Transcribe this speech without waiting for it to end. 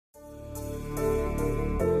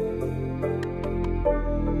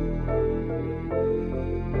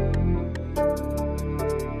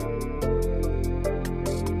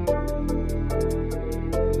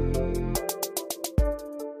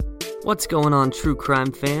What's going on, true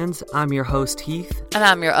crime fans? I'm your host, Heath. And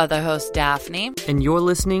I'm your other host, Daphne. And you're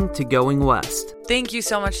listening to Going West. Thank you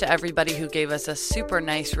so much to everybody who gave us a super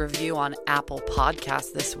nice review on Apple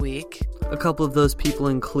Podcasts this week. A couple of those people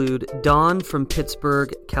include Dawn from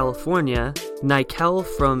Pittsburgh, California, Nikel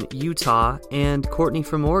from Utah, and Courtney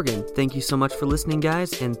from Oregon. Thank you so much for listening,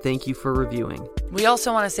 guys, and thank you for reviewing. We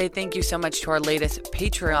also want to say thank you so much to our latest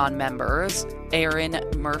Patreon members, Aaron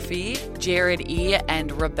Murphy, Jared E.,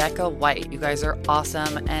 and Rebecca White. You guys are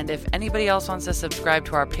awesome, and if anybody else wants to subscribe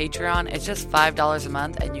to our Patreon, it's just $5 a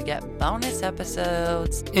month, and you get bonus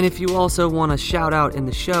episodes. And if you also want a shout out in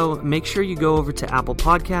the show, make sure you go over to Apple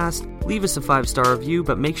Podcast, leave us a 5-star review,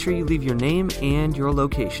 but make sure you leave your name and your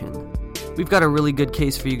location. We've got a really good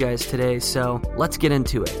case for you guys today, so let's get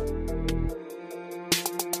into it.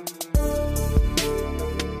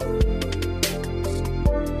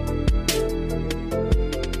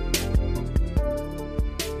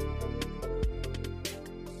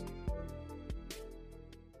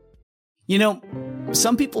 You know,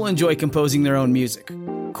 some people enjoy composing their own music,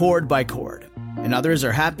 chord by chord, and others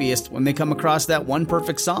are happiest when they come across that one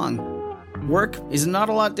perfect song. Work is not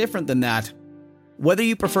a lot different than that. Whether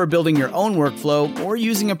you prefer building your own workflow or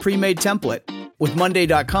using a pre-made template, with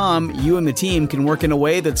Monday.com, you and the team can work in a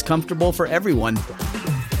way that's comfortable for everyone.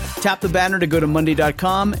 Tap the banner to go to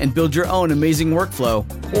Monday.com and build your own amazing workflow,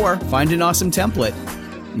 or find an awesome template.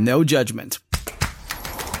 No judgment.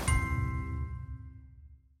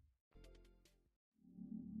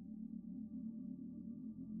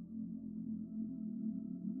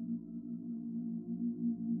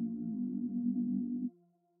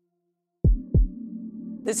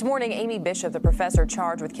 This morning, Amy Bishop, the professor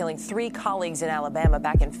charged with killing 3 colleagues in Alabama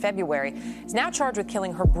back in February, is now charged with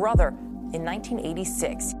killing her brother in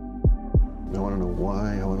 1986. I want to know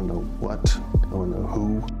why, I want to know what, I want to know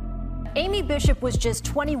who. Amy Bishop was just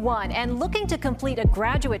 21 and looking to complete a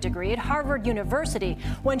graduate degree at Harvard University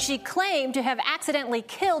when she claimed to have accidentally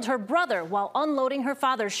killed her brother while unloading her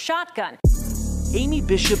father's shotgun. Amy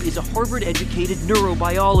Bishop is a Harvard-educated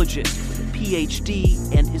neurobiologist with a PhD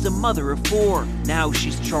and is a mother of 4. Now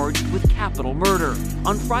she's charged with capital murder.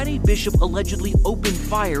 On Friday, Bishop allegedly opened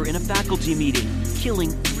fire in a faculty meeting, killing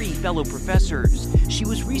 3 fellow professors. She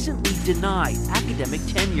was recently denied academic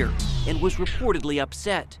tenure and was reportedly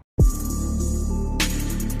upset.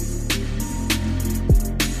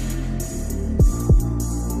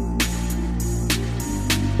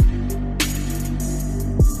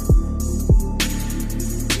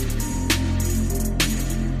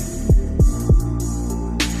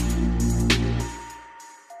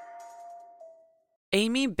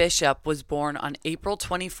 Amy Bishop was born on April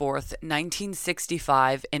 24th,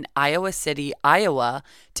 1965 in Iowa City, Iowa,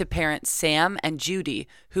 to parents Sam and Judy,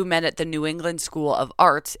 who met at the New England School of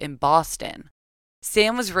Arts in Boston.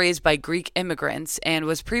 Sam was raised by Greek immigrants and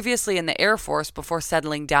was previously in the Air Force before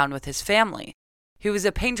settling down with his family. He was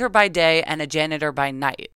a painter by day and a janitor by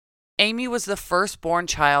night. Amy was the firstborn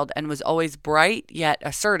child and was always bright yet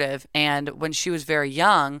assertive, and when she was very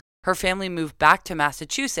young, her family moved back to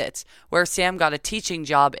Massachusetts, where Sam got a teaching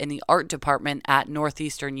job in the art department at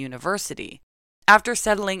Northeastern University. After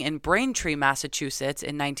settling in Braintree, Massachusetts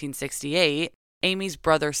in 1968, Amy's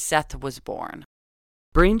brother Seth was born.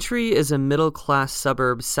 Braintree is a middle-class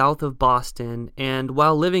suburb south of Boston, and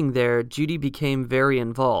while living there, Judy became very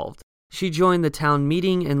involved. She joined the town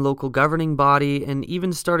meeting and local governing body and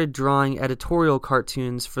even started drawing editorial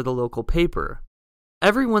cartoons for the local paper.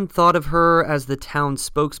 Everyone thought of her as the town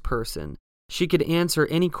spokesperson. She could answer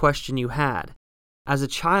any question you had. As a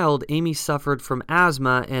child, Amy suffered from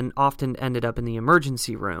asthma and often ended up in the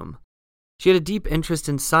emergency room. She had a deep interest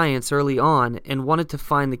in science early on and wanted to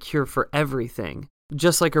find the cure for everything,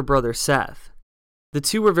 just like her brother Seth. The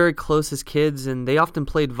two were very close as kids, and they often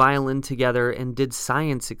played violin together and did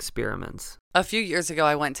science experiments. A few years ago,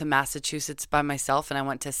 I went to Massachusetts by myself, and I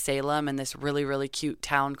went to Salem in this really, really cute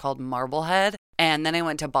town called Marblehead. And then I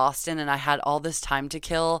went to Boston, and I had all this time to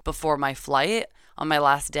kill before my flight on my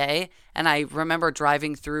last day. And I remember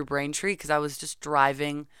driving through Braintree because I was just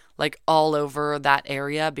driving like all over that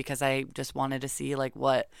area because I just wanted to see like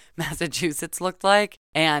what Massachusetts looked like.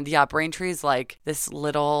 And yeah, Braintree is like this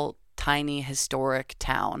little tiny historic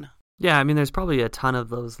town. Yeah, I mean, there's probably a ton of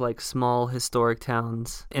those like small historic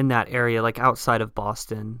towns in that area, like outside of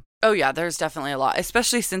Boston. Oh yeah, there's definitely a lot,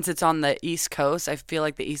 especially since it's on the East Coast. I feel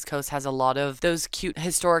like the East Coast has a lot of those cute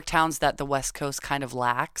historic towns that the West Coast kind of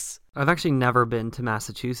lacks. I've actually never been to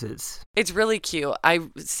Massachusetts. It's really cute.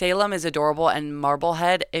 Salem is adorable, and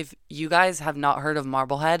Marblehead, if you guys have not heard of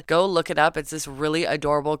Marblehead, go look it up. It's this really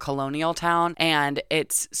adorable colonial town, and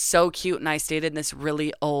it's so cute. And I stayed in this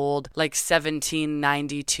really old, like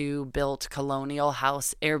 1792 built colonial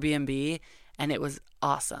house Airbnb, and it was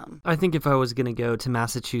awesome. I think if I was going to go to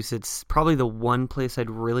Massachusetts, probably the one place I'd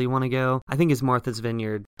really want to go, I think is Martha's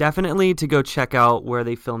Vineyard. Definitely to go check out where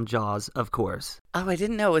they filmed Jaws, of course. Oh, I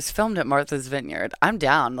didn't know it was filmed at Martha's Vineyard. I'm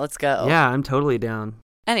down. Let's go. Yeah, I'm totally down.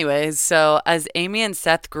 Anyways, so as Amy and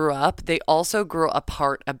Seth grew up, they also grew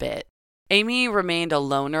apart a bit. Amy remained a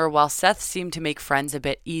loner while Seth seemed to make friends a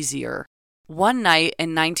bit easier. One night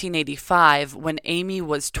in 1985, when Amy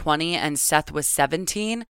was 20 and Seth was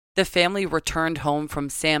 17, the family returned home from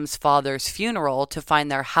Sam's father's funeral to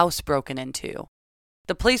find their house broken into.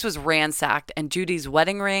 The place was ransacked, and Judy's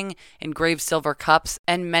wedding ring, engraved silver cups,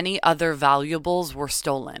 and many other valuables were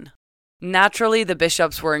stolen. Naturally, the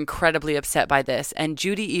Bishops were incredibly upset by this, and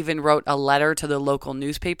Judy even wrote a letter to the local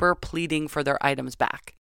newspaper pleading for their items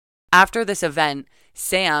back. After this event,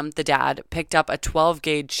 Sam, the dad, picked up a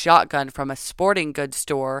 12-gauge shotgun from a sporting goods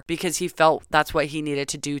store because he felt that's what he needed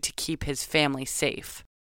to do to keep his family safe.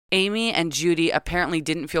 Amy and Judy apparently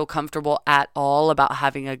didn't feel comfortable at all about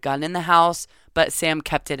having a gun in the house, but Sam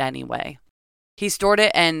kept it anyway. He stored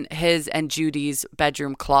it in his and Judy's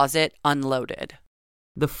bedroom closet, unloaded.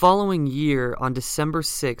 The following year, on December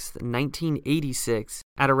 6th, 1986,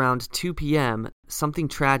 at around 2 p.m., something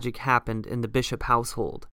tragic happened in the Bishop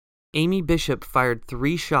household. Amy Bishop fired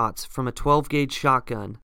 3 shots from a 12-gauge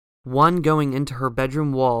shotgun, one going into her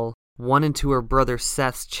bedroom wall, one into her brother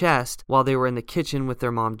Seth's chest while they were in the kitchen with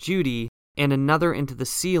their mom Judy, and another into the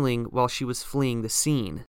ceiling while she was fleeing the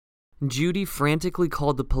scene. Judy frantically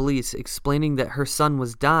called the police, explaining that her son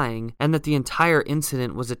was dying and that the entire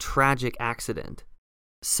incident was a tragic accident.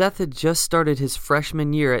 Seth had just started his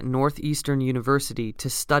freshman year at Northeastern University to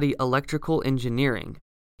study electrical engineering.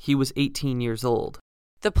 He was 18 years old.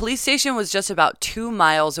 The police station was just about 2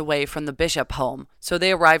 miles away from the Bishop home, so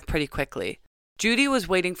they arrived pretty quickly. Judy was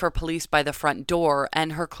waiting for police by the front door,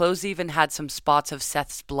 and her clothes even had some spots of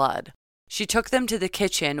Seth's blood. She took them to the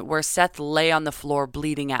kitchen, where Seth lay on the floor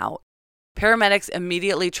bleeding out. Paramedics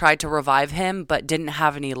immediately tried to revive him, but didn't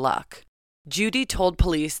have any luck. Judy told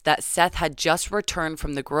police that Seth had just returned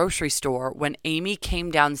from the grocery store when Amy came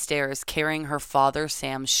downstairs carrying her father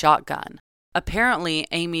Sam's shotgun. Apparently,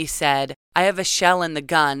 Amy said, "I have a shell in the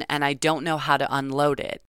gun and I don't know how to unload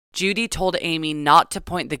it." Judy told Amy not to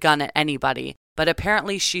point the gun at anybody, but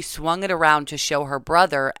apparently she swung it around to show her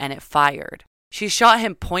brother and it fired. She shot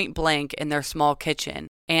him point blank in their small kitchen,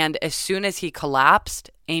 and as soon as he collapsed,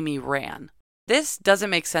 Amy ran. This doesn't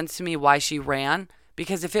make sense to me why she ran,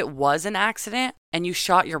 because if it was an accident and you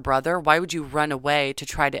shot your brother, why would you run away to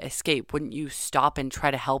try to escape? Wouldn't you stop and try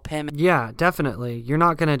to help him? Yeah, definitely. You're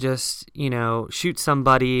not going to just, shoot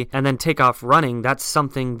somebody and then take off running. That's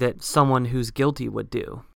something that someone who's guilty would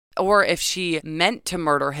do. Or if she meant to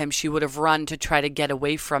murder him, she would have run to try to get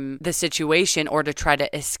away from the situation or to try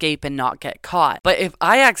to escape and not get caught. But if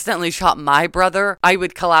I accidentally shot my brother, I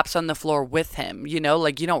would collapse on the floor with him. You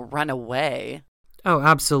don't run away. Oh,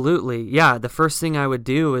 absolutely. Yeah, the first thing I would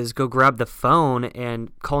do is go grab the phone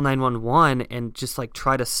and call 911 and just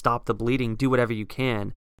try to stop the bleeding, do whatever you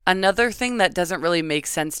can. Another thing that doesn't really make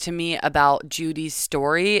sense to me about Judy's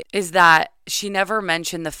story is that she never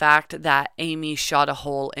mentioned the fact that Amy shot a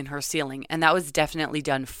hole in her ceiling, and that was definitely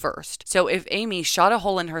done first. So if Amy shot a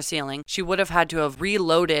hole in her ceiling, she would have had to have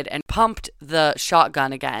reloaded and pumped the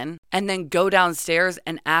shotgun again, and then go downstairs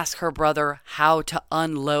and ask her brother how to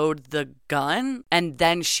unload the gun, and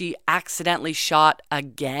then she accidentally shot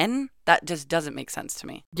again? That just doesn't make sense to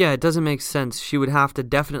me. Yeah, it doesn't make sense. She would have to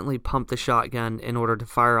definitely pump the shotgun in order to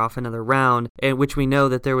fire off another round, in which we know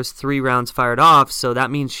that there was 3 rounds fired off, so that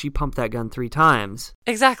means she pumped that gun 3 times.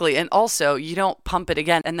 Exactly, and also, you don't pump it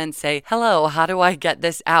again and then say, "Hello, how do I get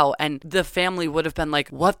this out?" And the family would have been like,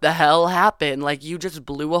 "What the hell happened? You just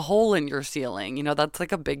blew a hole in your ceiling." That's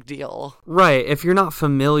a big deal. Right, if you're not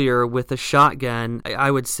familiar with a shotgun, I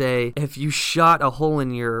would say if you shot a hole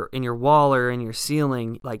in your wall or in your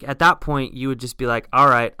ceiling, at that point, you would just be like, all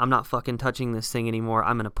right, I'm not fucking touching this thing anymore.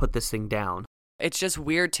 I'm going to put this thing down. It's just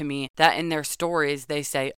weird to me that in their stories, they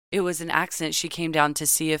say it was an accident. She came down to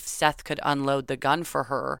see if Seth could unload the gun for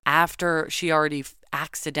her after she already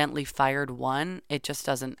accidentally fired one. It just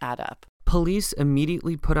doesn't add up. Police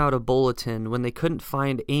immediately put out a bulletin when they couldn't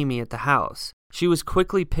find Amy at the house. She was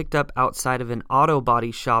quickly picked up outside of an auto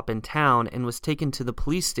body shop in town and was taken to the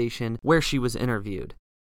police station where she was interviewed.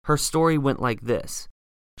 Her story went like this.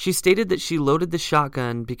 She stated that she loaded the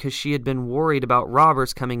shotgun because she had been worried about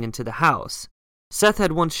robbers coming into the house. Seth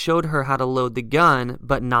had once showed her how to load the gun,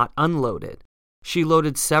 but not unload it. She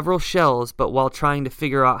loaded several shells, but while trying to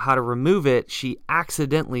figure out how to remove it, she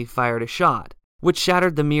accidentally fired a shot, which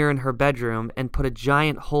shattered the mirror in her bedroom and put a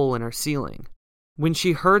giant hole in her ceiling. When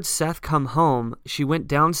she heard Seth come home, she went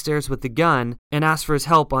downstairs with the gun and asked for his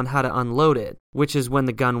help on how to unload it, which is when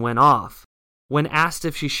the gun went off. When asked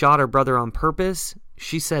if she shot her brother on purpose,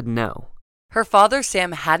 she said no. Her father,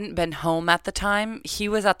 Sam, hadn't been home at the time. He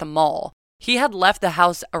was at the mall. He had left the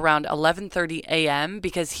house around 11:30 a.m.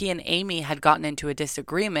 because he and Amy had gotten into a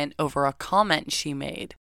disagreement over a comment she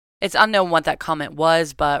made. It's unknown what that comment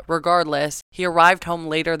was, but regardless, he arrived home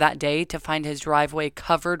later that day to find his driveway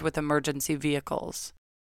covered with emergency vehicles.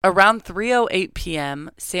 Around 3:08 p.m.,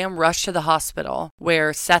 Sam rushed to the hospital,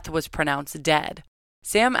 where Seth was pronounced dead.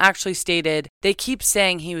 Sam actually stated, "They keep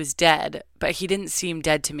saying he was dead, but he didn't seem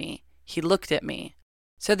dead to me. He looked at me."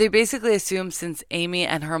 So they basically assumed, since Amy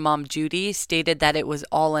and her mom Judy stated that it was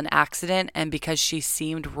all an accident, and because she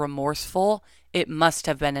seemed remorseful, it must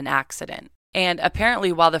have been an accident. And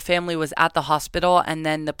apparently while the family was at the hospital and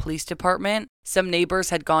then the police department, some neighbors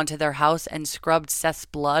had gone to their house and scrubbed Seth's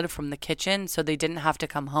blood from the kitchen so they didn't have to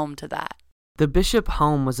come home to that. The Bishop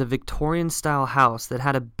home was a Victorian-style house that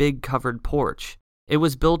had a big covered porch. It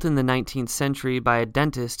was built in the 19th century by a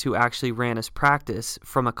dentist who actually ran his practice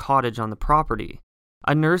from a cottage on the property.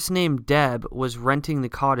 A nurse named Deb was renting the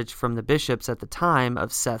cottage from the Bishops at the time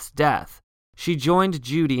of Seth's death. She joined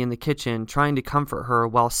Judy in the kitchen, trying to comfort her,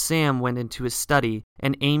 while Sam went into his study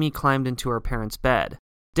and Amy climbed into her parents' bed.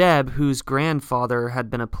 Deb, whose grandfather had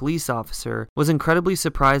been a police officer, was incredibly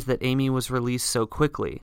surprised that Amy was released so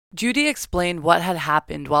quickly. Judy explained what had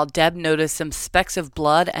happened while Deb noticed some specks of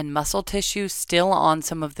blood and muscle tissue still on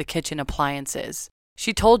some of the kitchen appliances.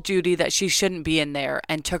 She told Judy that she shouldn't be in there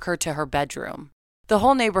and took her to her bedroom. The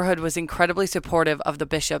whole neighborhood was incredibly supportive of the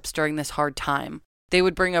Bishops during this hard time. They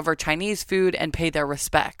would bring over Chinese food and pay their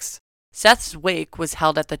respects. Seth's wake was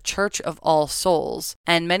held at the Church of All Souls,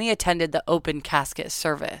 and many attended the open casket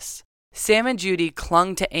service. Sam and Judy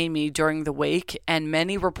clung to Amy during the wake, and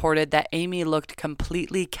many reported that Amy looked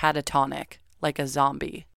completely catatonic, like a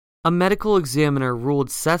zombie. A medical examiner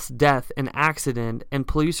ruled Seth's death an accident, and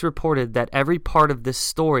police reported that every part of this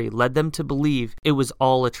story led them to believe it was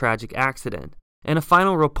all a tragic accident. In a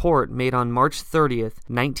final report made on March 30th,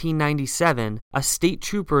 1997, a state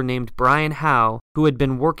trooper named Brian Howe, who had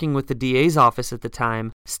been working with the DA's office at the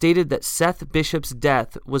time, stated that Seth Bishop's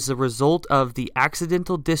death was the result of the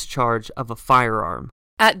accidental discharge of a firearm.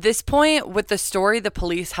 At this point, with the story the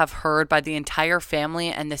police have heard by the entire family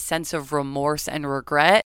and the sense of remorse and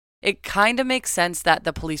regret, it kind of makes sense that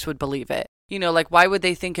the police would believe it. You know, like, why would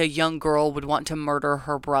they think a young girl would want to murder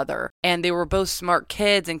her brother? And they were both smart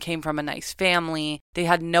kids and came from a nice family. They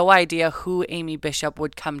had no idea who Amy Bishop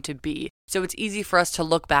would come to be. So it's easy for us to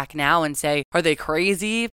look back now and say, are they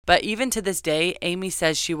crazy? But even to this day, Amy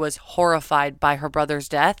says she was horrified by her brother's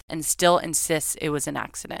death and still insists it was an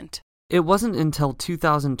accident. It wasn't until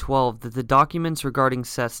 2012 that the documents regarding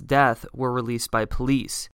Seth's death were released by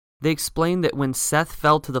police. They explained that when Seth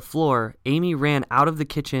fell to the floor, Amy ran out of the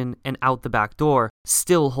kitchen and out the back door,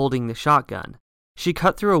 still holding the shotgun. She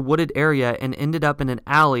cut through a wooded area and ended up in an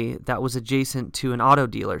alley that was adjacent to an auto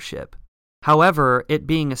dealership. However, it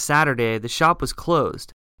being a Saturday, the shop was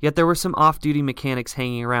closed, yet there were some off-duty mechanics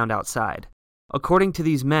hanging around outside. According to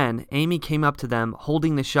these men, Amy came up to them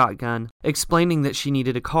holding the shotgun, explaining that she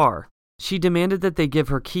needed a car. She demanded that they give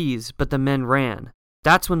her keys, but the men ran.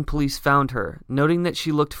 That's when police found her, noting that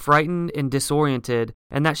she looked frightened and disoriented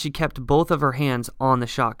and that she kept both of her hands on the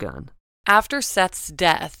shotgun. After Seth's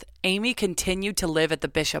death, Amy continued to live at the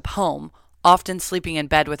Bishop home, often sleeping in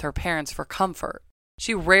bed with her parents for comfort.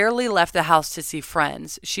 She rarely left the house to see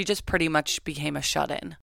friends. She just pretty much became a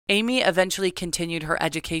shut-in. Amy eventually continued her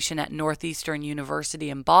education at Northeastern University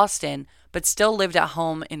in Boston, but still lived at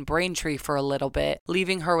home in Braintree for a little bit,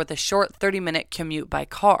 leaving her with a short 30-minute commute by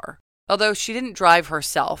car. Although she didn't drive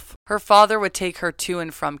herself, her father would take her to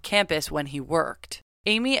and from campus when he worked.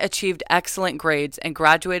 Amy achieved excellent grades and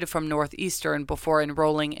graduated from Northeastern before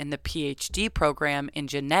enrolling in the PhD program in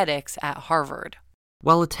genetics at Harvard.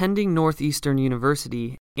 While attending Northeastern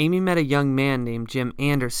University, Amy met a young man named Jim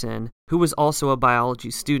Anderson, who was also a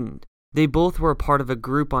biology student. They both were a part of a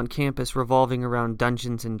group on campus revolving around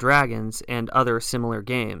Dungeons & Dragons and other similar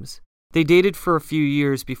games. They dated for a few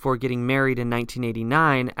years before getting married in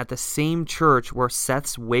 1989 at the same church where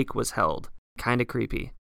Seth's wake was held. Kinda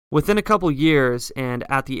creepy. Within a couple years, and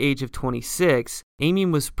at the age of 26, Amy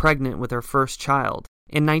was pregnant with her first child.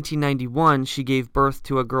 In 1991, she gave birth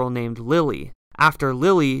to a girl named Lily. After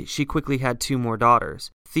Lily, she quickly had 2 more daughters,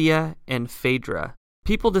 Thea and Phaedra.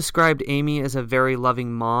 People described Amy as a very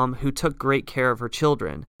loving mom who took great care of her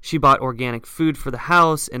children. She bought organic food for the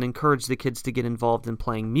house and encouraged the kids to get involved in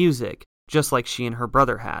playing music, just like she and her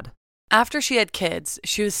brother had. After she had kids,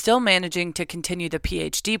 she was still managing to continue the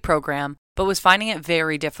PhD program, but was finding it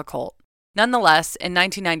very difficult. Nonetheless, in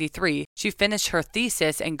 1993, she finished her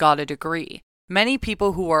thesis and got a degree. Many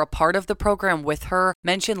people who were a part of the program with her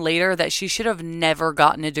mentioned later that she should have never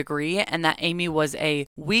gotten a degree and that Amy was a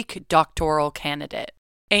weak doctoral candidate.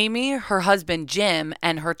 Amy, her husband Jim,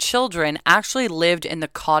 and her children actually lived in the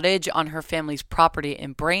cottage on her family's property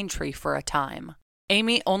in Braintree for a time.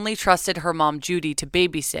 Amy only trusted her mom Judy to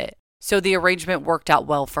babysit, so the arrangement worked out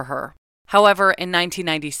well for her. However, in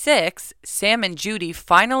 1996, Sam and Judy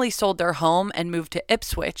finally sold their home and moved to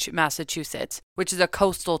Ipswich, Massachusetts, which is a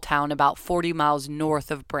coastal town about 40 miles north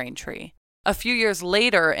of Braintree. A few years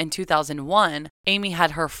later, in 2001, Amy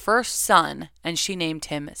had her first son, and she named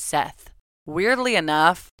him Seth. Weirdly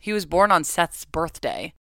enough, he was born on Seth's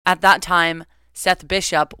birthday. At that time, Seth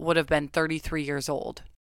Bishop would have been 33 years old.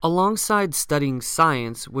 Alongside studying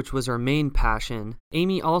science, which was her main passion,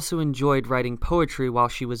 Amy also enjoyed writing poetry while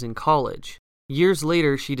she was in college. Years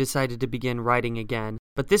later, she decided to begin writing again,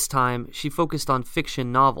 but this time she focused on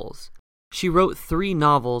fiction novels. She wrote 3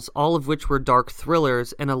 novels, all of which were dark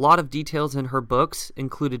thrillers, and a lot of details in her books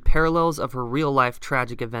included parallels of her real-life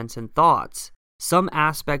tragic events and thoughts. Some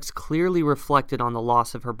aspects clearly reflected on the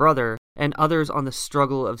loss of her brother, and others on the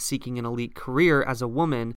struggle of seeking an elite career as a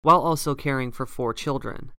woman while also caring for 4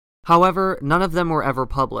 children. However, none of them were ever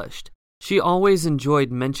published. She always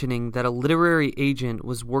enjoyed mentioning that a literary agent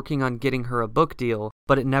was working on getting her a book deal,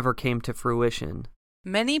 but it never came to fruition.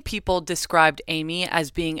 Many people described Amy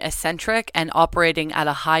as being eccentric and operating at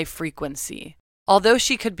a high frequency. Although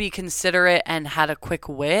she could be considerate and had a quick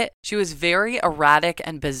wit, she was very erratic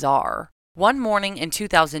and bizarre. One morning in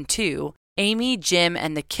 2002, Amy, Jim,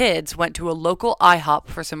 and the kids went to a local IHOP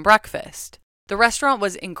for some breakfast. The restaurant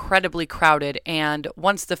was incredibly crowded, and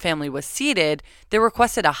once the family was seated, they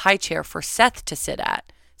requested a high chair for Seth to sit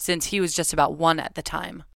at, since he was just about 1 at the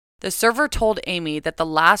time. The server told Amy that the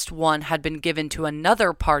last one had been given to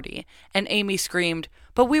another party, and Amy screamed,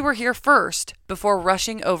 "But we were here first," before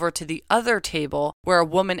rushing over to the other table where a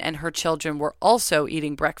woman and her children were also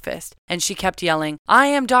eating breakfast, and she kept yelling, "I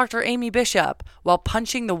am Dr. Amy Bishop," while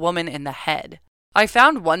punching the woman in the head. I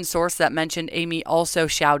found one source that mentioned Amy also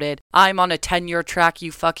shouted, "I'm on a tenure track,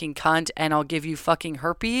 you fucking cunt, and I'll give you fucking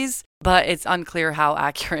herpes," but it's unclear how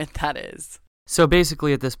accurate that is. So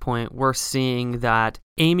basically at this point, we're seeing that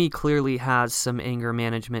Amy clearly has some anger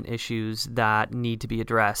management issues that need to be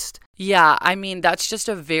addressed. Yeah, I mean, that's just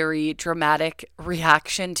a very dramatic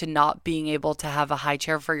reaction to not being able to have a high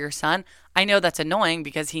chair for your son. I know that's annoying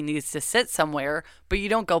because he needs to sit somewhere, but you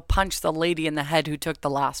don't go punch the lady in the head who took the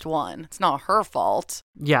last one. It's not her fault.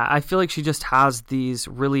 Yeah, I feel like she just has these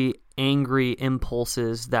really angry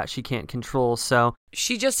impulses that she can't control, so...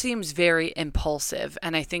 She just seems very impulsive,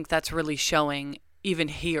 and I think that's really showing even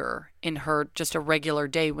here in her just a regular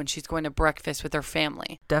day when she's going to breakfast with her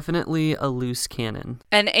family. Definitely a loose cannon.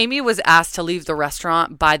 And Amy was asked to leave the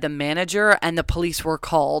restaurant by the manager, and the police were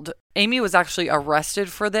called. Amy was actually arrested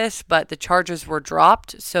for this, but the charges were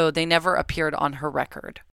dropped, so they never appeared on her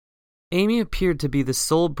record. Amy appeared to be the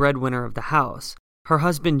sole breadwinner of the house. Her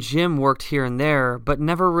husband Jim worked here and there, but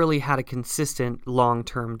never really had a consistent,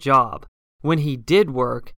 long-term job. When he did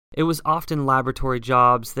work, it was often laboratory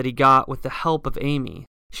jobs that he got with the help of Amy.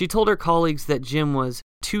 She told her colleagues that Jim was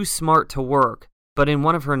too smart to work, but in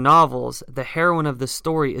one of her novels, the heroine of the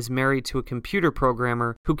story is married to a computer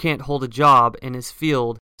programmer who can't hold a job in his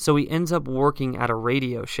field, so he ends up working at a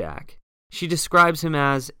Radio Shack. She describes him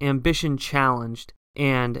as ambition-challenged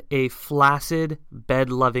and a flaccid,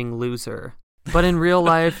 bed-loving loser. But in real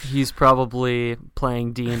life, he's probably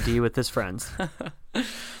playing D&D with his friends.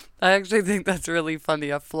 I actually think that's really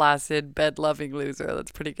funny, a flaccid, bed-loving loser.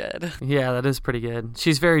 That's pretty good. Yeah, that is pretty good.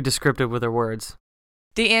 She's very descriptive with her words.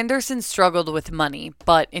 The Andersons struggled with money,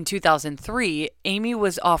 but in 2003, Amy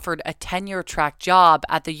was offered a tenure-track job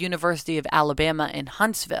at the University of Alabama in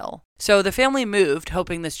Huntsville. So the family moved,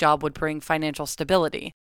 hoping this job would bring financial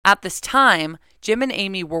stability. At this time, Jim and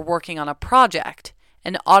Amy were working on a project,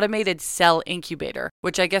 an automated cell incubator,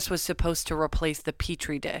 which I guess was supposed to replace the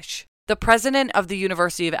Petri dish. The president of the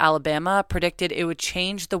University of Alabama predicted it would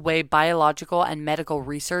change the way biological and medical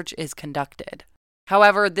research is conducted.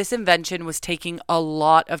 However, this invention was taking a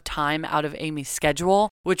lot of time out of Amy's schedule,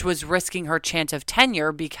 which was risking her chance of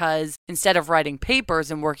tenure because instead of writing papers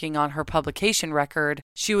and working on her publication record,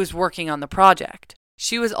 she was working on the project.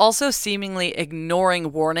 She was also seemingly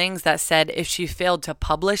ignoring warnings that said if she failed to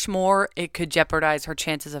publish more, it could jeopardize her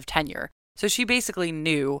chances of tenure. So she basically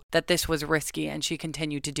knew that this was risky and she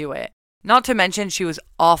continued to do it. Not to mention she was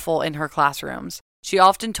awful in her classrooms. She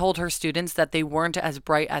often told her students that they weren't as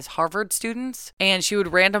bright as Harvard students, and she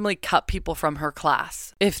would randomly cut people from her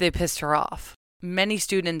class if they pissed her off. Many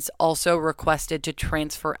students also requested to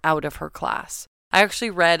transfer out of her class. I actually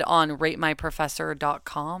read on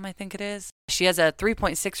ratemyprofessor.com, I think it is. She has a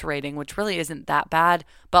 3.6 rating, which really isn't that bad,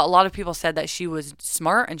 but a lot of people said that she was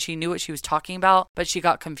smart and she knew what she was talking about, but she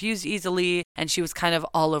got confused easily and she was kind of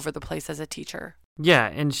all over the place as a teacher. Yeah,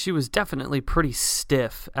 and she was definitely pretty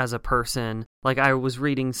stiff as a person. Like, I was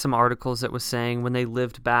reading some articles that was saying when they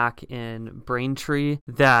lived back in Braintree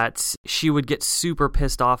that she would get super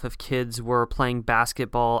pissed off if kids were playing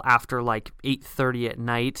basketball after like 8:30 at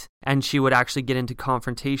night, and she would actually get into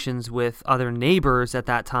confrontations with other neighbors at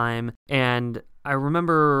that time. And I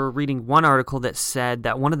remember reading one article that said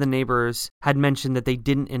that one of the neighbors had mentioned that they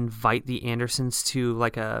didn't invite the Andersons to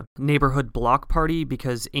like a neighborhood block party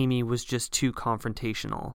because Amy was just too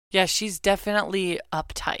confrontational. Yeah, she's definitely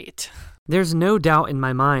uptight. There's no doubt in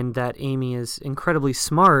my mind that Amy is incredibly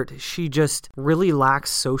smart. She just really lacks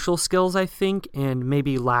social skills, I think, and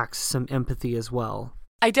maybe lacks some empathy as well.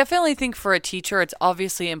 I definitely think for a teacher, it's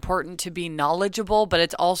obviously important to be knowledgeable, but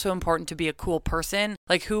it's also important to be a cool person.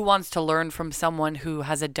 Like, who wants to learn from someone who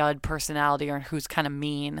has a dud personality or who's kind of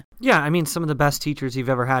mean? Yeah, I mean, some of the best teachers you've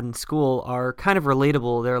ever had in school are kind of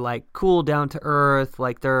relatable. They're like cool, down to earth,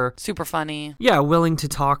 like they're super funny. Yeah, willing to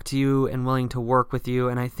talk to you and willing to work with you.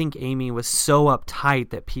 And I think Amy was so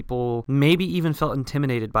uptight that people maybe even felt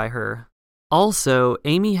intimidated by her. Also,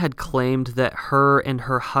 Amy had claimed that her and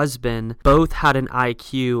her husband both had an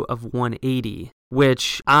IQ of 180,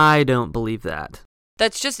 which I don't believe that.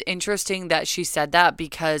 That's just interesting that she said that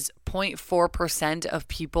because 0.4% of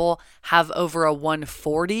people have over a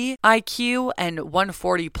 140 IQ, and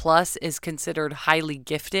 140 plus is considered highly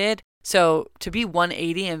gifted. So to be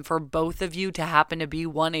 180 and for both of you to happen to be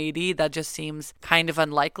 180, that just seems kind of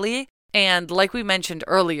unlikely. And like we mentioned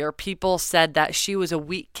earlier, people said that she was a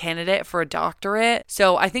weak candidate for a doctorate.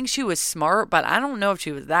 So I think she was smart, but I don't know if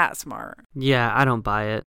she was that smart. Yeah, I don't buy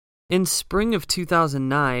it. In spring of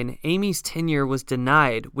 2009, Amy's tenure was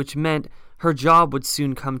denied, which meant her job would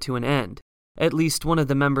soon come to an end. At least one of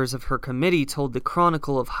the members of her committee told the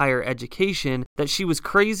Chronicle of Higher Education that she was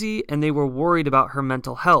crazy and they were worried about her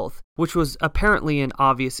mental health, which was apparently an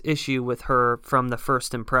obvious issue with her from the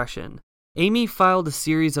first impression. Amy filed a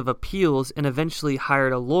series of appeals and eventually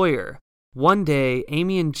hired a lawyer. One day,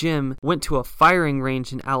 Amy and Jim went to a firing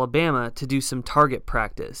range in Alabama to do some target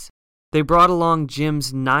practice. They brought along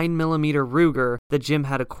Jim's 9mm Ruger that Jim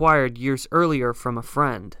had acquired years earlier from a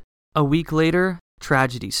friend. A week later,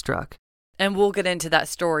 tragedy struck. And we'll get into that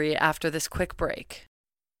story after this quick break.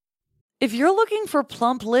 If you're looking for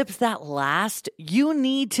plump lips that last, you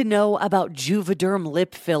need to know about Juvederm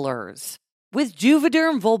lip fillers. With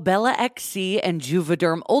Juvederm Volbella XC and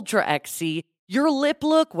Juvederm Ultra XC, your lip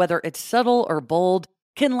look, whether it's subtle or bold,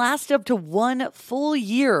 can last up to 1 full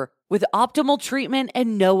year with optimal treatment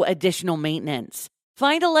and no additional maintenance.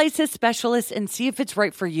 Find a licensed specialist and see if it's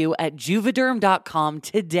right for you at Juvederm.com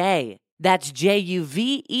today. That's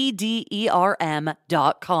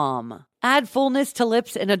Juvederm.com. Add fullness to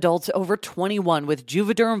lips in adults over 21 with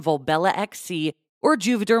Juvederm Volbella XC or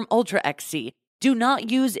Juvederm Ultra XC. Do not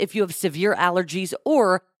use if you have severe allergies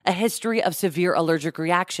or a history of severe allergic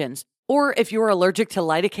reactions, or if you are allergic to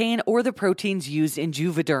lidocaine or the proteins used in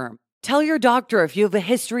Juvederm. Tell your doctor if you have a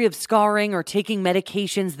history of scarring or taking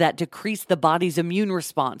medications that decrease the body's immune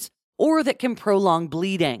response or that can prolong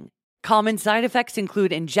bleeding. Common side effects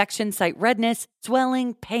include injection site redness,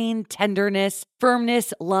 swelling, pain, tenderness,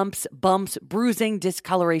 firmness, lumps, bumps, bruising,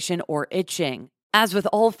 discoloration, or itching. As with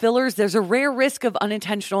all fillers, there's a rare risk of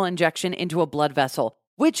unintentional injection into a blood vessel,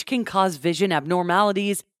 which can cause vision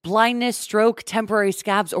abnormalities, blindness, stroke, temporary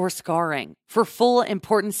scabs, or scarring. For full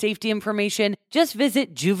important safety information, just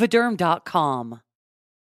visit Juvederm.com.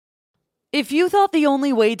 If you thought the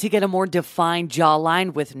only way to get a more defined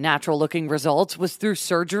jawline with natural-looking results was through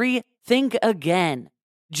surgery, think again.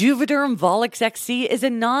 Juvederm Volix XC is a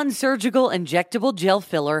non-surgical injectable gel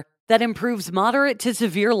filler that improves moderate to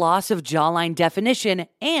severe loss of jawline definition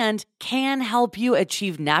and can help you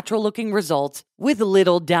achieve natural-looking results with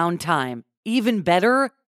little downtime. Even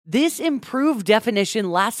better, this improved definition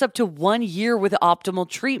lasts up to 1 year with optimal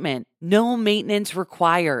treatment, no maintenance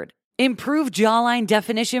required. Improve jawline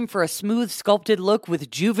definition for a smooth, sculpted look with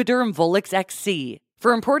Juvederm Volix XC.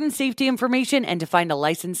 For important safety information and to find a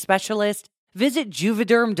licensed specialist, visit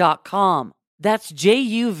Juvederm.com. That's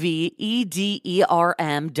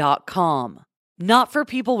JUVEDERM.com. Not for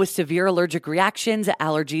people with severe allergic reactions,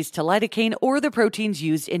 allergies to lidocaine, or the proteins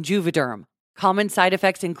used in Juvederm. Common side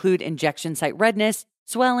effects include injection site redness,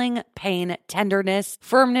 swelling, pain, tenderness,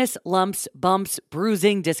 firmness, lumps, bumps,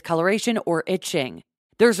 bruising, discoloration, or itching.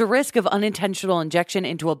 There's a risk of unintentional injection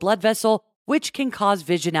into a blood vessel, which can cause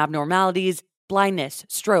vision abnormalities, blindness,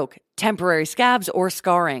 stroke, temporary scabs, or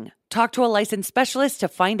scarring. Talk to a licensed specialist to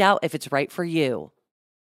find out if it's right for you.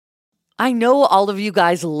 I know all of you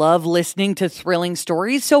guys love listening to thrilling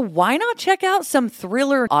stories, so why not check out some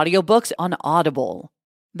thriller audiobooks on Audible?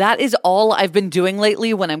 That is all I've been doing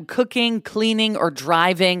lately when I'm cooking, cleaning, or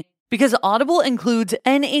driving, because Audible includes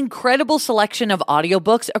an incredible selection of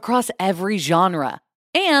audiobooks across every genre.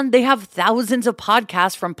 And they have thousands of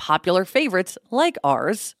podcasts from popular favorites like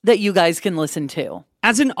ours that you guys can listen to.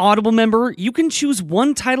 As an Audible member, you can choose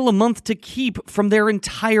one title a month to keep from their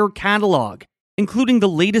entire catalog, including the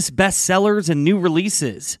latest bestsellers and new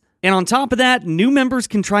releases. And on top of that, new members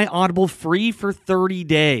can try Audible free for 30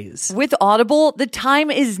 days. With Audible, the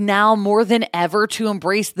time is now more than ever to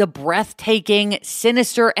embrace the breathtaking,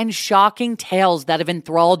 sinister, and shocking tales that have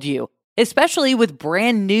enthralled you, especially with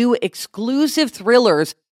brand new exclusive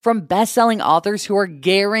thrillers from best-selling authors who are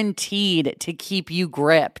guaranteed to keep you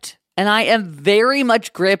gripped. And I am very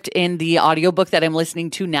much gripped in the audiobook that I'm listening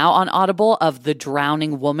to now on Audible of The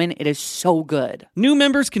Drowning Woman. It is so good. New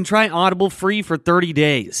members can try Audible free for 30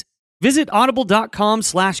 days. Visit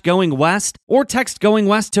audible.com/goingwest or text Going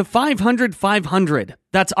West to 500-500.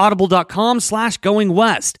 That's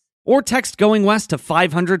audible.com/goingwest or text Going West to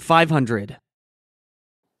 500-500.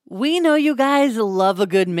 We know you guys love a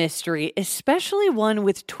good mystery, especially one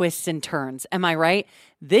with twists and turns. Am I right?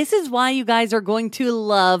 This is why you guys are going to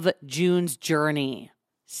love June's Journey.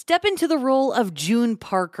 Step into the role of June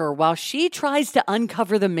Parker while she tries to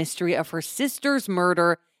uncover the mystery of her sister's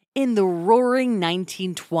murder in the roaring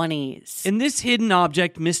 1920s. In this hidden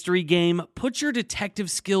object mystery game, put your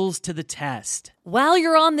detective skills to the test. While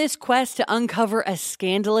you're on this quest to uncover a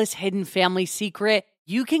scandalous hidden family secret,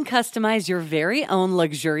 you can customize your very own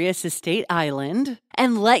luxurious estate island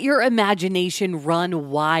and let your imagination run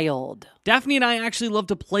wild. Daphne and I actually love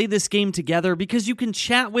to play this game together because you can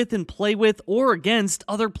chat with and play with or against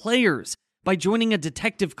other players by joining a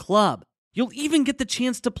detective club. You'll even get the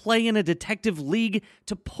chance to play in a detective league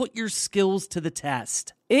to put your skills to the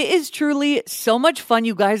test. It is truly so much fun.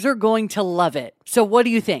 You guys are going to love it. So what do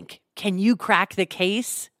you think? Can you crack the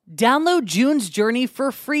case? Download June's Journey for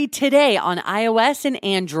free today on iOS and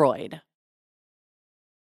Android.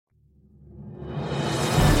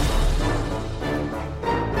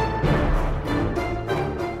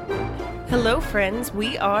 Hello, friends.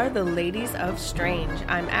 We are the Ladies of Strange.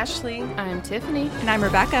 I'm Ashley. I'm Tiffany. And I'm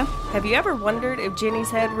Rebecca. Have you ever wondered if Jenny's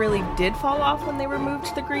head really did fall off when they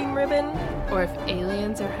removed the green ribbon? Or if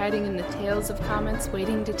aliens are hiding in the tails of comets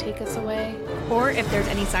waiting to take us away? Or if there's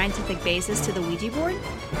any scientific basis to the Ouija board?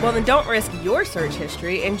 Well, then don't risk your search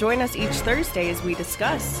history and join us each Thursday as we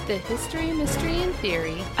discuss the history, mystery, and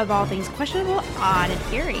theory of all things questionable, odd,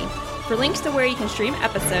 and eerie. For links to where you can stream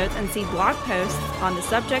episodes and see blog posts on the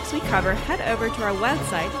subjects we cover, head over to our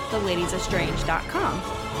website, theladiesofstrange.com.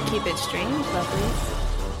 Keep it strange, lovelies.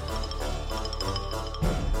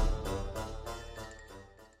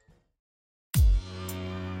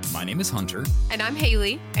 My name is Hunter. And I'm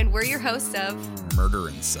Haley, and we're your hosts of Murder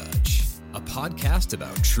and Such, a podcast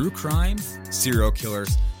about true crime, serial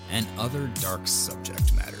killers, and other dark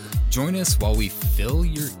subject matter. Join us while we fill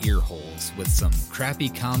your ear holes with some crappy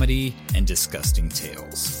comedy and disgusting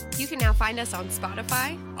tales. You can now find us on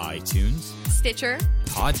Spotify, iTunes, Stitcher,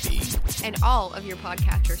 Podbean, and all of your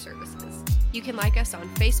podcatcher services. You can like us on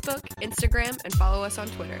Facebook, Instagram, and follow us on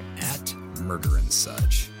Twitter at Murder and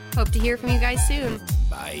Such. Hope to hear from you guys soon.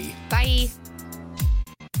 Bye. Bye.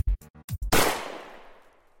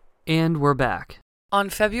 And we're back. On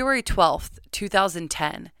February 12th,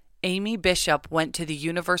 2010, Amy Bishop went to the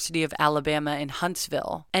University of Alabama in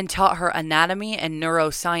Huntsville and taught her anatomy and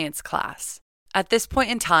neuroscience class. At this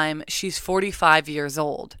point in time, she's 45 years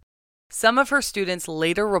old. Some of her students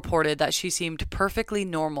later reported that she seemed perfectly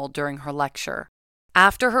normal during her lecture.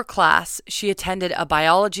 After her class, she attended a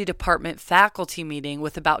biology department faculty meeting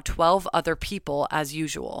with about 12 other people as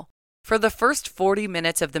usual. For the first 40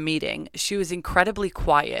 minutes of the meeting, she was incredibly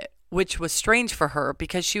quiet, which was strange for her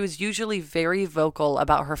because she was usually very vocal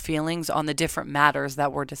about her feelings on the different matters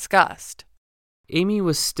that were discussed. Amy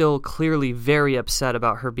was still clearly very upset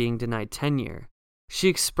about her being denied tenure. She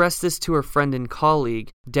expressed this to her friend and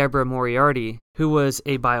colleague, Deborah Moriarty, who was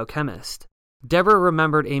a biochemist. Deborah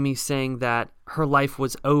remembered Amy saying that her life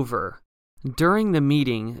was over. During the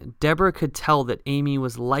meeting, Deborah could tell that Amy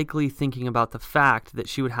was likely thinking about the fact that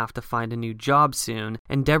she would have to find a new job soon,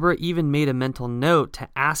 and Deborah even made a mental note to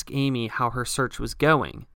ask Amy how her search was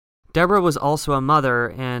going. Deborah was also a mother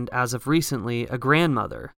and, as of recently, a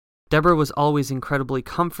grandmother. Deborah was always incredibly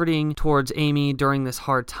comforting towards Amy during this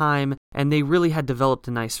hard time, and they really had developed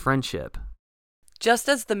a nice friendship. Just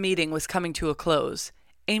as the meeting was coming to a close,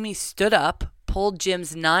 Amy stood up, pulled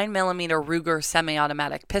Jim's 9mm Ruger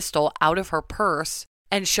semi-automatic pistol out of her purse,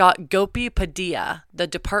 and shot Gopi Padilla, the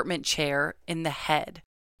department chair, in the head.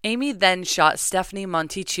 Amy then shot Stephanie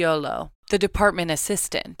Monticchiolo, the department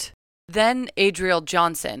assistant. Then Adriel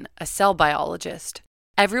Johnson, a cell biologist.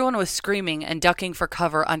 Everyone was screaming and ducking for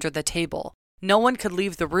cover under the table. No one could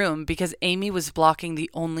leave the room because Amy was blocking the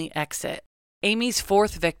only exit. Amy's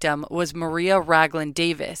fourth victim was Maria Ragland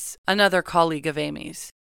Davis, another colleague of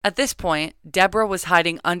Amy's. At this point, Deborah was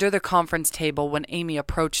hiding under the conference table when Amy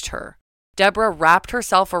approached her. Deborah wrapped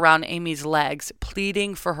herself around Amy's legs,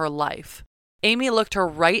 pleading for her life. Amy looked her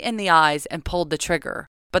right in the eyes and pulled the trigger,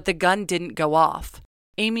 but the gun didn't go off.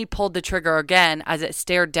 Amy pulled the trigger again as it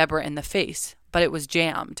stared Deborah in the face, but it was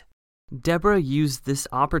jammed. Deborah used this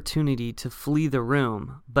opportunity to flee the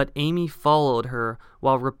room, but Amy followed her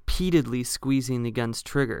while repeatedly squeezing the gun's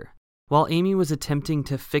trigger. While Amy was attempting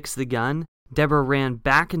to fix the gun, Deborah ran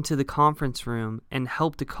back into the conference room and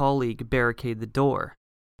helped a colleague barricade the door.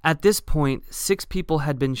 At this point, 6 people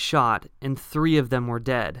had been shot and 3 of them were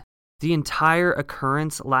dead. The entire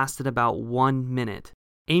occurrence lasted about 1 minute.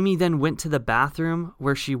 Amy then went to the bathroom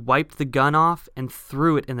where she wiped the gun off and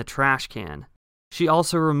threw it in the trash can. She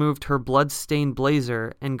also removed her blood-stained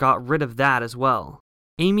blazer and got rid of that as well.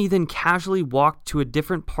 Amy then casually walked to a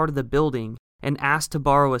different part of the building and asked to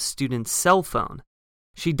borrow a student's cell phone.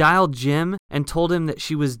 She dialed Jim and told him that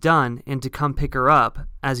she was done and to come pick her up,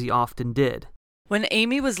 as he often did. When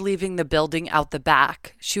Amy was leaving the building out the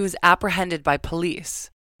back, she was apprehended by police.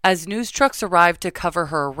 As news trucks arrived to cover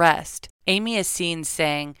her arrest, Amy is seen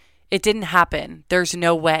saying, "It didn't happen. There's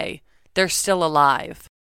no way. They're still alive."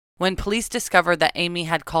 When police discovered that Amy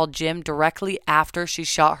had called Jim directly after she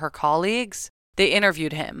shot her colleagues, they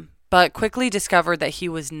interviewed him, but quickly discovered that he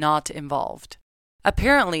was not involved.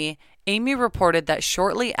 Apparently, Amy reported that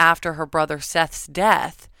shortly after her brother Seth's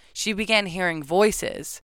death, she began hearing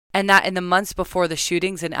voices, and that in the months before the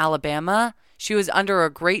shootings in Alabama, she was under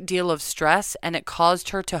a great deal of stress and it caused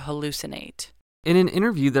her to hallucinate. In an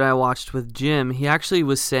interview that I watched with Jim, he actually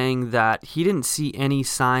was saying that he didn't see any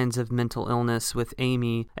signs of mental illness with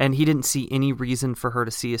Amy, and he didn't see any reason for her to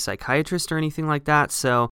see a psychiatrist or anything like that,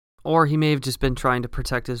 or he may have just been trying to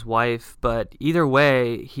protect his wife, but either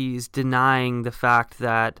way, he's denying the fact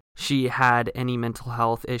that she had any mental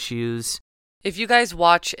health issues. If you guys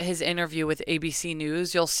watch his interview with ABC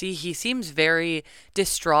News, you'll see he seems very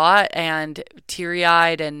distraught and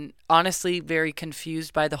teary-eyed and honestly very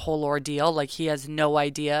confused by the whole ordeal. Like, he has no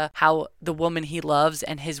idea how the woman he loves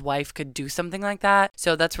and his wife could do something like that.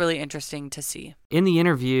 So that's really interesting to see. In the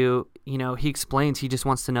interview, he explains he just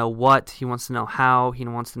wants to know what, he wants to know how, he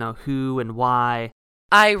wants to know who and why.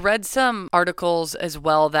 I read some articles as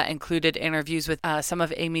well that included interviews with some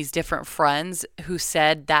of Amy's different friends who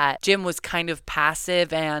said that Jim was kind of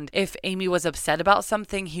passive, and if Amy was upset about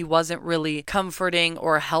something, he wasn't really comforting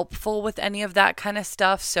or helpful with any of that kind of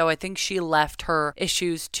stuff. So I think she left her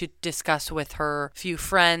issues to discuss with her few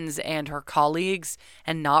friends and her colleagues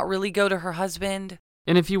and not really go to her husband.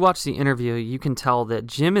 And if you watch the interview, you can tell that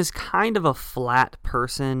Jim is kind of a flat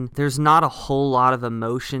person. There's not a whole lot of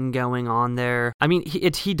emotion going on there. I mean,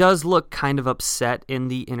 he does look kind of upset in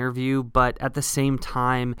the interview, but at the same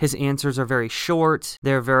time, his answers are very short.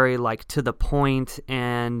 They're very, to the point,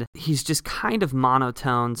 and he's just kind of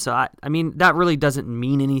monotone. So, I mean, that really doesn't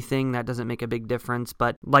mean anything. That doesn't make a big difference.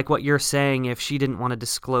 But like what you're saying, if she didn't want to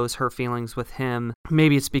disclose her feelings with him,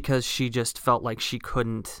 maybe it's because she just felt like she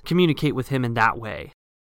couldn't communicate with him in that way.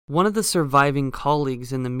 One of the surviving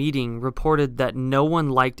colleagues in the meeting reported that no one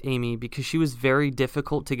liked Amy because she was very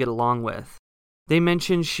difficult to get along with. They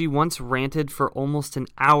mentioned she once ranted for almost an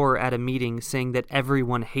hour at a meeting saying that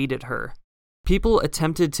everyone hated her. People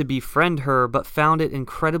attempted to befriend her but found it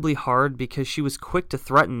incredibly hard because she was quick to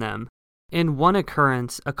threaten them. In one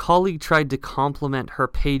occurrence, a colleague tried to compliment her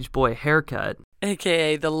page boy haircut.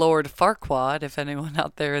 AKA the Lord Farquaad, if anyone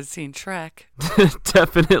out there has seen Shrek.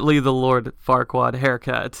 Definitely the Lord Farquaad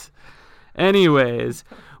haircut. Anyways,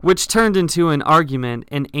 which turned into an argument,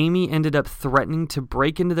 and Amy ended up threatening to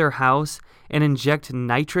break into their house and inject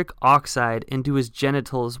nitric oxide into his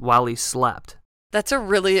genitals while he slept. That's a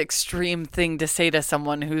really extreme thing to say to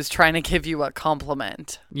someone who's trying to give you a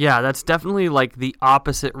compliment. Yeah, that's definitely like the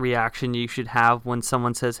opposite reaction you should have when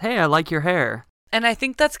someone says, "Hey, I like your hair." And I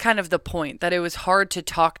think that's kind of the point, that it was hard to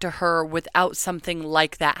talk to her without something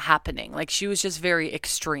like that happening. Like, she was just very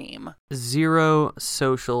extreme. Zero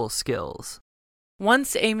social skills.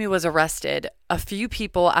 Once Amy was arrested, a few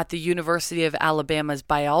people at the University of Alabama's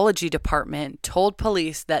biology department told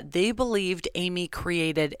police that they believed Amy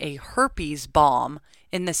created a herpes bomb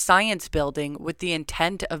in the science building with the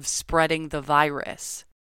intent of spreading the virus.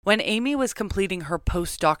 When Amy was completing her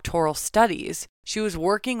postdoctoral studies, she was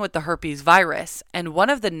working with the herpes virus, and one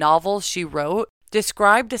of the novels she wrote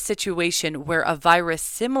described a situation where a virus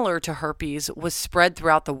similar to herpes was spread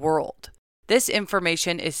throughout the world. This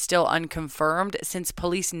information is still unconfirmed since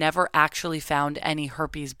police never actually found any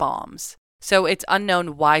herpes bombs. So it's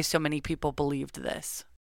unknown why so many people believed this.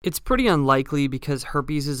 It's pretty unlikely because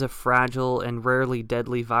herpes is a fragile and rarely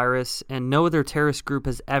deadly virus, and no other terrorist group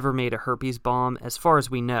has ever made a herpes bomb as far as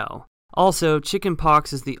we know. Also,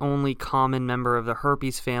 chickenpox is the only common member of the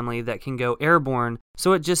herpes family that can go airborne,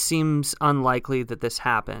 so it just seems unlikely that this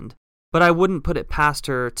happened. But I wouldn't put it past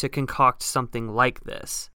her to concoct something like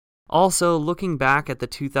this. Also, looking back at the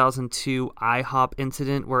 2002 IHOP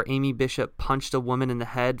incident where Amy Bishop punched a woman in the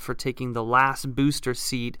head for taking the last booster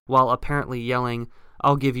seat while apparently yelling,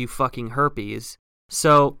 "I'll give you fucking herpes."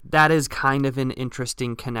 So that is kind of an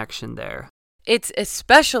interesting connection there. It's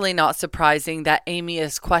especially not surprising that Amy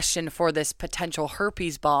is questioned for this potential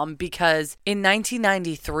herpes bomb because in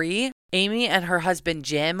 1993, Amy and her husband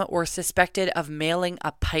Jim were suspected of mailing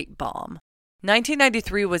a pipe bomb.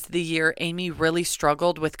 1993 was the year Amy really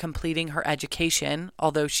struggled with completing her education,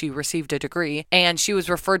 although she received a degree, and she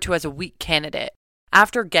was referred to as a weak candidate.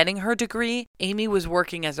 After getting her degree, Amy was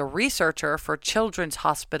working as a researcher for Children's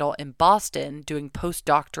Hospital in Boston doing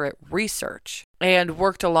postdoctorate research, and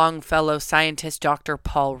worked along fellow scientist Dr.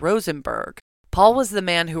 Paul Rosenberg. Paul was the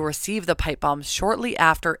man who received the pipe bombs shortly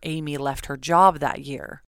after Amy left her job that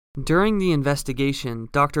year. During the investigation,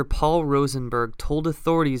 Dr. Paul Rosenberg told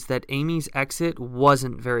authorities that Amy's exit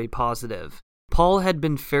wasn't very positive. Paul had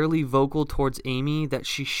been fairly vocal towards Amy that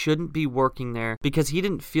she shouldn't be working there because he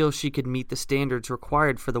didn't feel she could meet the standards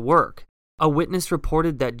required for the work. A witness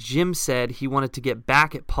reported that Jim said he wanted to get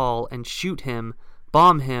back at Paul and shoot him,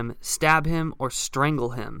 bomb him, stab him, or strangle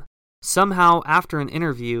him. Somehow, after an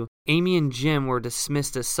interview, Amy and Jim were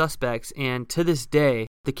dismissed as suspects, and to this day,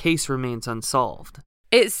 the case remains unsolved.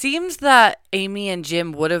 It seems that Amy and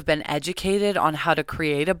Jim would have been educated on how to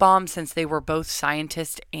create a bomb since they were both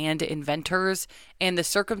scientists and inventors, and the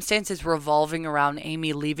circumstances revolving around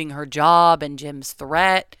Amy leaving her job and Jim's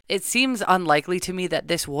threat, it seems unlikely to me that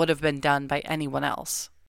this would have been done by anyone else.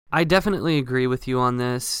 I definitely agree with you on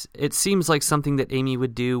this. It seems like something that Amy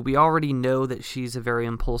would do. We already know that she's a very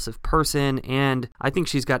impulsive person, and I think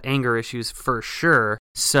she's got anger issues for sure.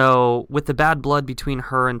 So with the bad blood between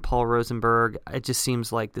her and Paul Rosenberg, it just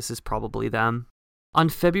seems like this is probably them. On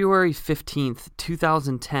February 15th,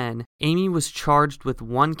 2010, Amy was charged with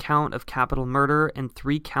 1 count of capital murder and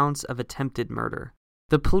 3 counts of attempted murder.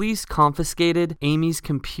 The police confiscated Amy's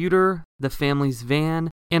computer, the family's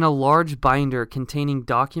van, and a large binder containing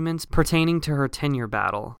documents pertaining to her tenure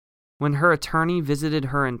battle. When her attorney visited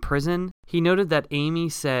her in prison, he noted that Amy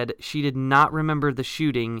said she did not remember the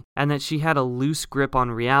shooting and that she had a loose grip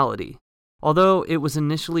on reality. Although it was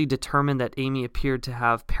initially determined that Amy appeared to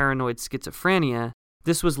have paranoid schizophrenia,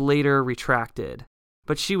 this was later retracted,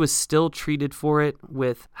 but she was still treated for it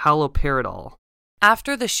with haloperidol.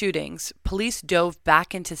 After the shootings, police dove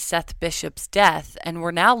back into Seth Bishop's death and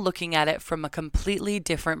were now looking at it from a completely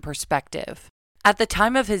different perspective. At the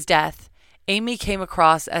time of his death, Amy came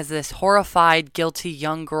across as this horrified, guilty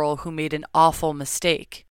young girl who made an awful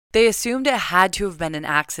mistake. They assumed it had to have been an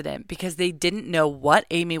accident because they didn't know what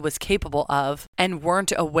Amy was capable of and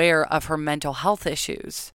weren't aware of her mental health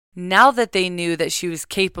issues. Now that they knew that she was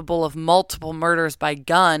capable of multiple murders by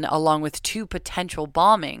gun along with 2 potential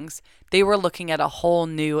bombings, they were looking at a whole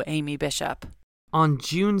new Amy Bishop. On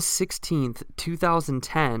June 16th,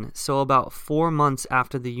 2010, so about 4 months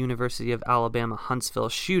after the University of Alabama Huntsville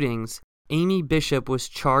shootings, Amy Bishop was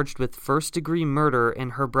charged with first-degree murder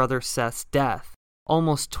in her brother Seth's death,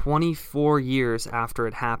 almost 24 years after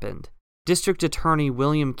it happened. District Attorney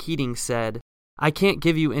William Keating said, "I can't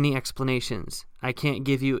give you any explanations. I can't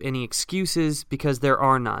give you any excuses because there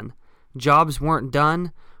are none. Jobs weren't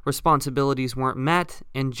done, responsibilities weren't met,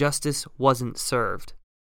 and justice wasn't served."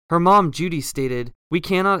 Her mom, Judy, stated, "We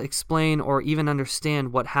cannot explain or even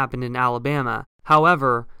understand what happened in Alabama.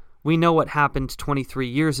 However, we know what happened 23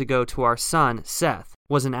 years ago to our son, Seth,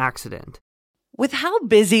 was an accident." With how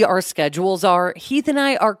busy our schedules are, Heath and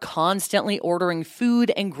I are constantly ordering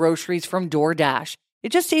food and groceries from DoorDash.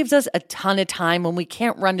 It just saves us a ton of time when we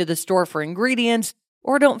can't run to the store for ingredients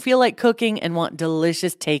or don't feel like cooking and want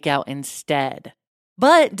delicious takeout instead.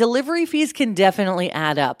 But delivery fees can definitely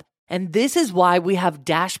add up, and this is why we have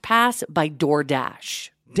Dash Pass by DoorDash.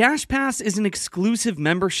 Dash Pass is an exclusive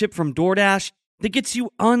membership from DoorDash that gets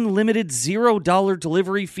you unlimited $0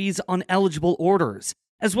 delivery fees on eligible orders,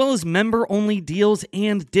 as well as member-only deals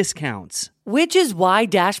and discounts. Which is why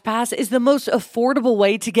Dash Pass is the most affordable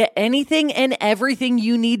way to get anything and everything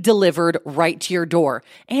you need delivered right to your door,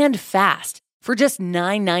 and fast, for just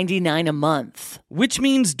 $9.99 a month. Which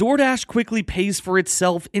means DoorDash quickly pays for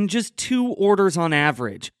itself in just 2 orders on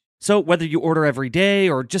average. So whether you order every day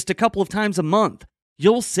or just a couple of times a month,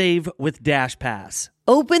 you'll save with Dash Pass.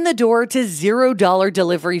 Open the door to $0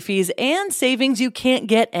 delivery fees and savings you can't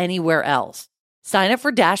get anywhere else. Sign up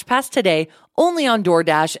for Dash Pass today, only on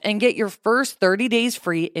DoorDash, and get your first 30 days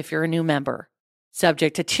free if you're a new member.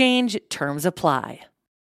 Subject to change, terms apply.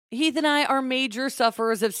 Heath and I are major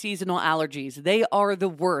sufferers of seasonal allergies. They are the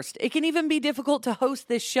worst. It can even be difficult to host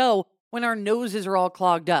this show when our noses are all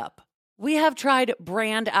clogged up. We have tried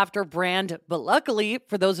brand after brand, but luckily,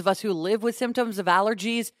 for those of us who live with symptoms of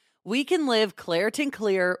allergies, we can live Claritin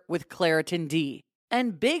Clear with Claritin D.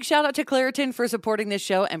 And big shout out to Claritin for supporting this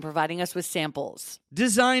show and providing us with samples.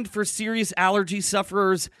 Designed for serious allergy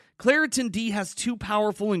sufferers, Claritin D has 2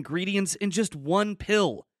 powerful ingredients in just 1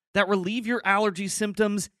 pill that relieve your allergy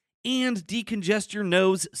symptoms and decongest your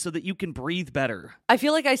nose so that you can breathe better. I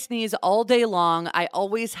feel like I sneeze all day long. I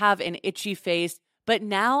always have an itchy face, but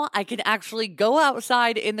now I can actually go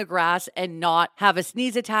outside in the grass and not have a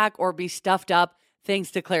sneeze attack or be stuffed up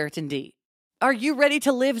thanks to Claritin D. Are you ready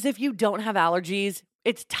to live as if you don't have allergies?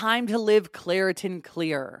 It's time to live Claritin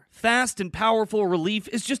Clear. Fast and powerful relief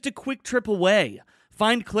is just a quick trip away.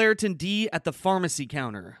 Find Claritin D at the pharmacy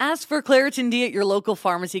counter. Ask for Claritin D at your local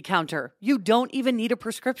pharmacy counter. You don't even need a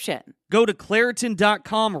prescription. Go to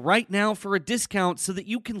Claritin.com right now for a discount so that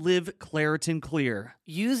you can live Claritin Clear.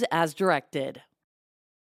 Use as directed.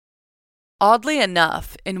 Oddly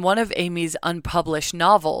enough, in one of Amy's unpublished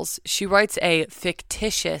novels, she writes a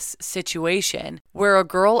fictitious situation where a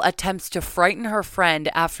girl attempts to frighten her friend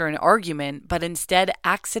after an argument, but instead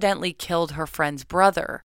accidentally killed her friend's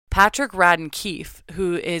brother. Patrick Radden Keefe,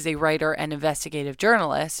 who is a writer and investigative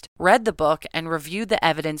journalist, read the book and reviewed the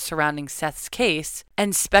evidence surrounding Seth's case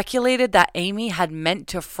and speculated that Amy had meant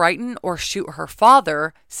to frighten or shoot her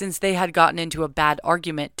father since they had gotten into a bad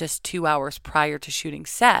argument just 2 hours prior to shooting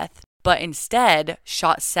Seth, but instead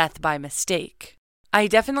shot Seth by mistake. I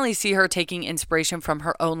definitely see her taking inspiration from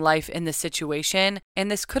her own life in this situation, and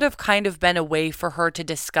this could have kind of been a way for her to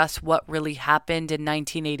discuss what really happened in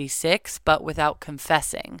 1986, but without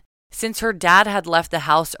confessing. Since her dad had left the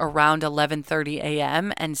house around 11:30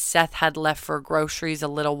 a.m. and Seth had left for groceries a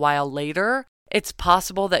little while later, it's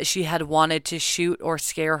possible that she had wanted to shoot or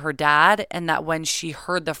scare her dad, and that when she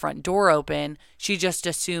heard the front door open, she just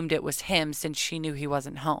assumed it was him since she knew he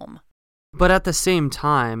wasn't home. But at the same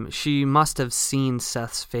time, she must have seen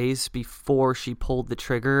Seth's face before she pulled the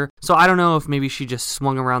trigger. So I don't know if maybe she just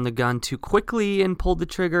swung around the gun too quickly and pulled the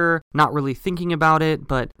trigger, not really thinking about it.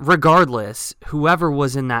 But regardless, whoever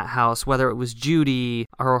was in that house, whether it was Judy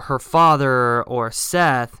or her father or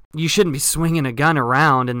Seth, you shouldn't be swinging a gun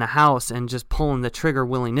around in the house and just pulling the trigger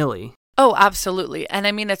willy-nilly. Oh, absolutely. And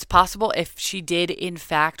I mean, it's possible if she did, in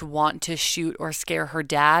fact, want to shoot or scare her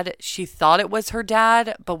dad, she thought it was her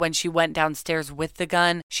dad, but when she went downstairs with the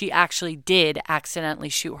gun, she actually did accidentally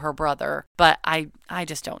shoot her brother. But I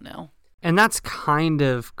just don't know. And that's kind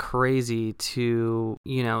of crazy to,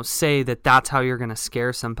 say that that's how you're going to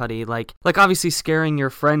scare somebody. Like obviously scaring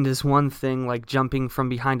your friend is one thing, like jumping from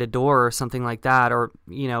behind a door or something like that, or,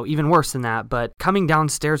 even worse than that. But coming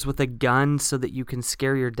downstairs with a gun so that you can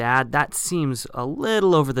scare your dad, that seems a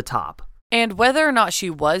little over the top. And whether or not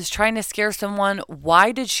she was trying to scare someone,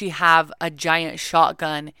 why did she have a giant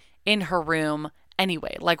shotgun in her room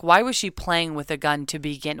anyway? Like, why was she playing with a gun to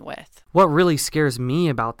begin with? What really scares me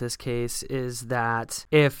about this case is that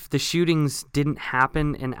if the shootings didn't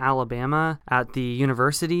happen in Alabama at the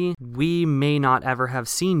university, we may not ever have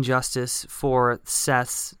seen justice for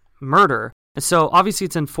Seth's murder. So obviously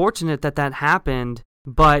it's unfortunate that that happened,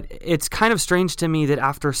 but it's kind of strange to me that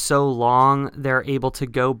after so long, they're able to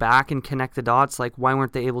go back and connect the dots. Like, why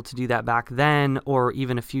weren't they able to do that back then or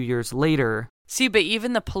even a few years later? See, but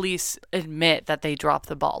even the police admit that they dropped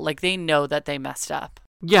the ball. Like, they know that they messed up.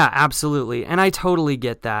 Yeah, absolutely. And I totally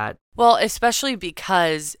get that. Well, especially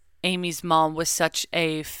because Amy's mom was such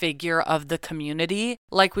a figure of the community.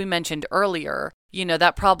 Like we mentioned earlier,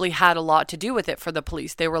 that probably had a lot to do with it for the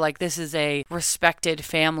police. They were like, this is a respected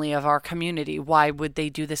family of our community. Why would they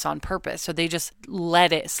do this on purpose? So they just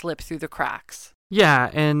let it slip through the cracks. Yeah,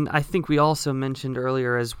 and I think we also mentioned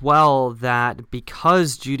earlier as well that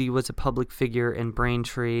because Judy was a public figure in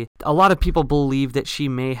Braintree, a lot of people believe that she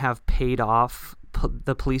may have paid off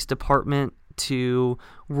the police department to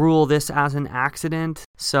rule this as an accident.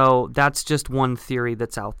 So that's just one theory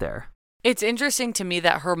that's out there. It's interesting to me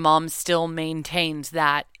that her mom still maintains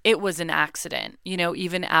that it was an accident,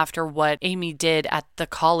 even after what Amy did at the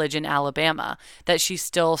college in Alabama, that she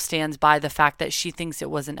still stands by the fact that she thinks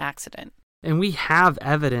it was an accident. And we have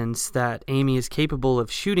evidence that Amy is capable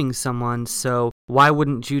of shooting someone, so why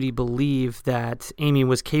wouldn't Judy believe that Amy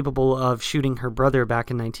was capable of shooting her brother back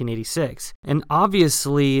in 1986? And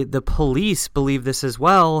obviously, the police believe this as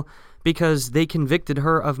well because they convicted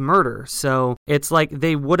her of murder. So it's like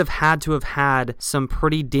they would have had to have had some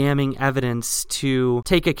pretty damning evidence to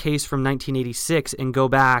take a case from 1986 and go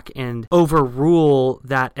back and overrule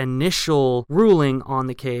that initial ruling on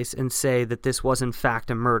the case and say that this was in fact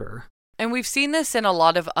a murder. And we've seen this in a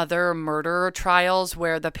lot of other murder trials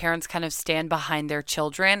where the parents kind of stand behind their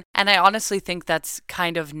children. And I honestly think that's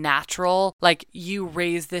kind of natural. Like, you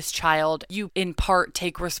raise this child, you in part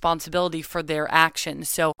take responsibility for their actions.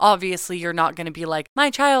 So obviously you're not going to be like,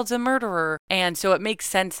 my child's a murderer. And so it makes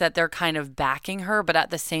sense that they're kind of backing her. But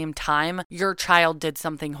at the same time, your child did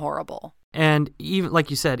something horrible. And even, like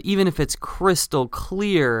you said, even if it's crystal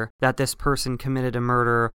clear that this person committed a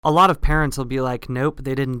murder, a lot of parents will be like, nope,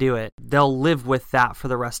 they didn't do it. They'll live with that for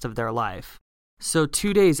the rest of their life. So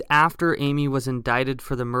 2 days after Amy was indicted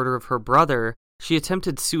for the murder of her brother, she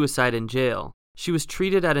attempted suicide in jail. She was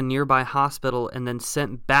treated at a nearby hospital and then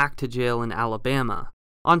sent back to jail in Alabama.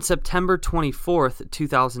 On September 24th,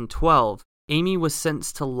 2012, Amy was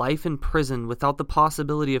sentenced to life in prison without the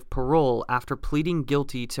possibility of parole after pleading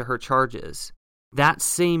guilty to her charges. That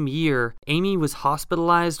same year, Amy was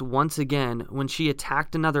hospitalized once again when she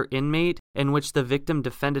attacked another inmate, in which the victim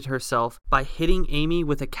defended herself by hitting Amy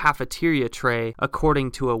with a cafeteria tray,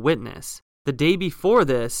 according to a witness. The day before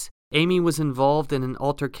this, Amy was involved in an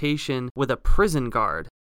altercation with a prison guard.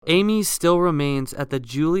 Amy still remains at the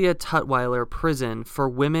Julia Tutwiler Prison for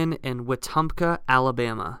Women in Wetumpka,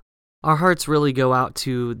 Alabama. Our hearts really go out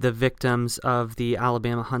to the victims of the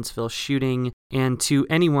Alabama Huntsville shooting and to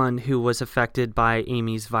anyone who was affected by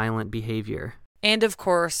Amy's violent behavior. And of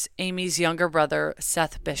course, Amy's younger brother,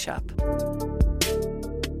 Seth Bishop.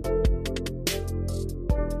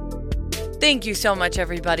 Thank you so much,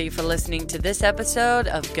 everybody, for listening to this episode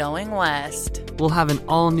of Going West. We'll have an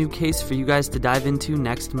all-new case for you guys to dive into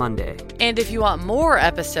next Monday. And if you want more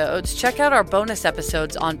episodes, check out our bonus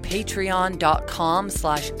episodes on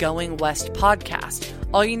patreon.com/goingwestpodcast.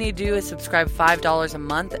 All you need to do is subscribe $5 a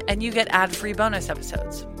month, and you get ad-free bonus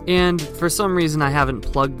episodes. And for some reason I haven't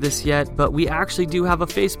plugged this yet, but we actually do have a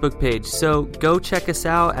Facebook page, so go check us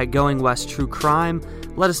out at Going West True Crime.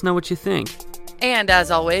 Let us know what you think. And as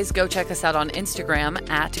always, go check us out on Instagram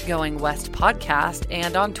at Going West Podcast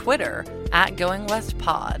and on Twitter at Going West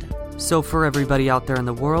Pod. So for everybody out there in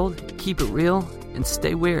the world, keep it real and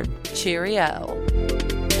stay weird. Cheerio.